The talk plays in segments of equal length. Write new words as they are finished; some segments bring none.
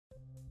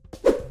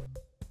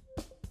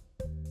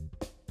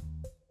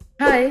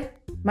Hi,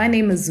 my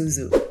name is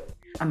Zuzu.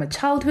 I'm a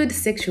childhood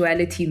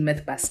sexuality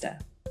mythbuster.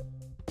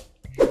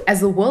 As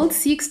the world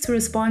seeks to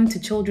respond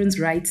to children's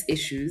rights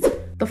issues,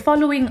 the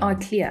following are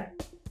clear.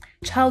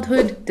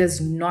 Childhood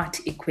does not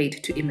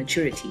equate to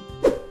immaturity.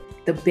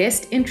 The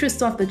best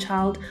interests of the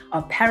child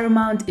are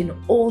paramount in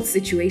all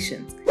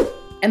situations,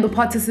 and the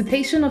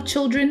participation of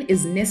children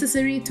is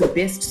necessary to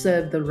best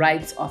serve the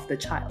rights of the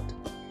child.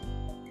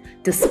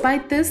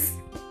 Despite this,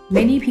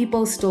 many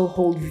people still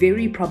hold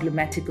very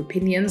problematic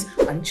opinions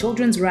on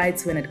children's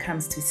rights when it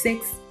comes to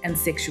sex and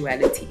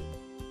sexuality.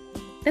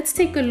 Let's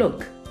take a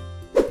look.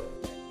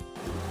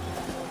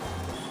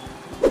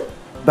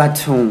 But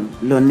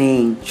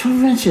Loneng,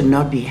 children should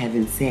not be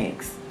having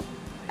sex.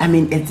 I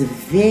mean, it's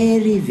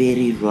very,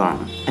 very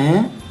wrong.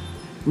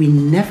 We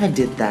never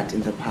did that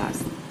in the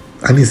past.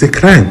 And it's a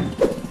crime.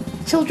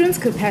 Children's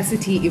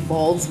capacity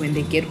evolves when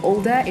they get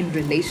older in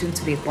relation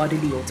to their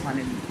bodily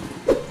autonomy.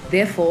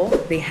 Therefore,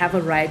 they have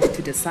a right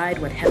to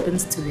decide what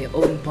happens to their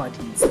own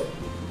bodies.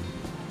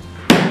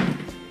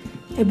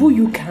 Ebu,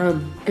 you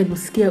come and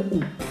scare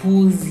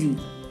Upuzi.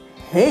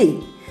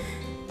 Hey,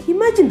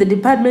 imagine the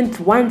department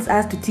wants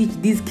us to teach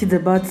these kids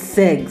about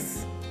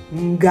sex.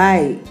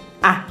 Guy,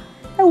 that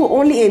will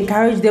only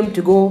encourage them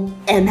to go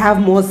and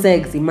have more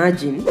sex,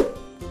 imagine.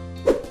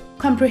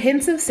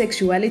 Comprehensive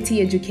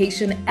sexuality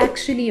education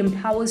actually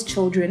empowers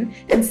children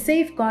and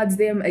safeguards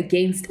them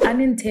against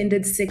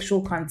unintended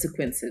sexual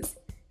consequences,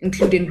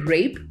 including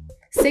rape,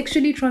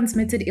 sexually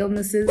transmitted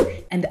illnesses,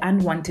 and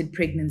unwanted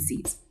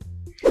pregnancies.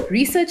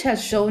 Research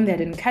has shown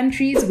that in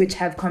countries which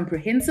have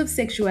comprehensive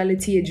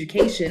sexuality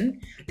education,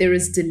 there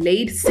is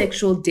delayed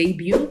sexual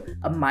debut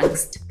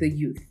amongst the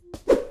youth.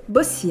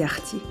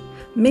 Bosiarti,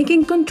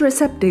 making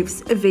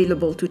contraceptives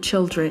available to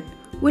children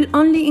will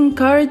only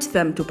encourage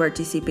them to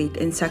participate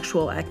in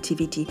sexual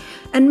activity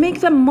and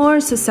make them more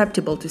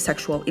susceptible to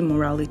sexual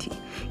immorality.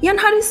 Yan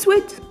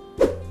Hariswit?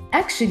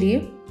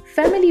 Actually,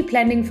 family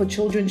planning for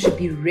children should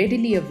be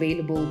readily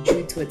available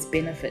due to its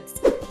benefits,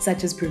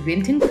 such as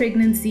preventing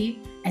pregnancy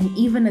and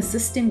even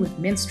assisting with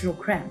menstrual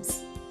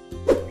cramps.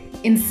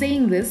 In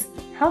saying this,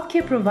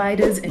 healthcare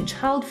providers and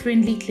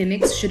child-friendly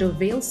clinics should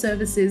avail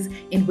services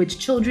in which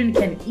children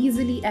can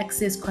easily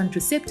access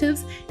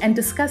contraceptives and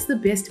discuss the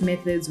best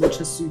methods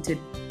which are suited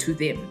to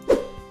them.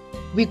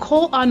 We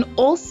call on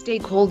all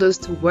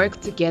stakeholders to work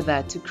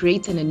together to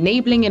create an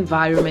enabling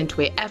environment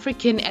where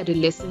African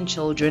adolescent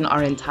children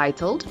are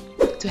entitled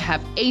to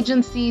have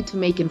agency to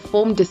make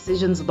informed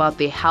decisions about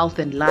their health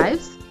and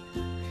lives,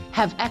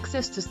 have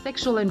access to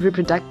sexual and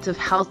reproductive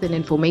health and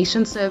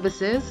information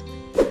services,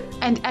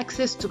 and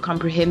access to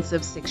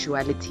comprehensive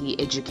sexuality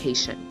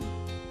education.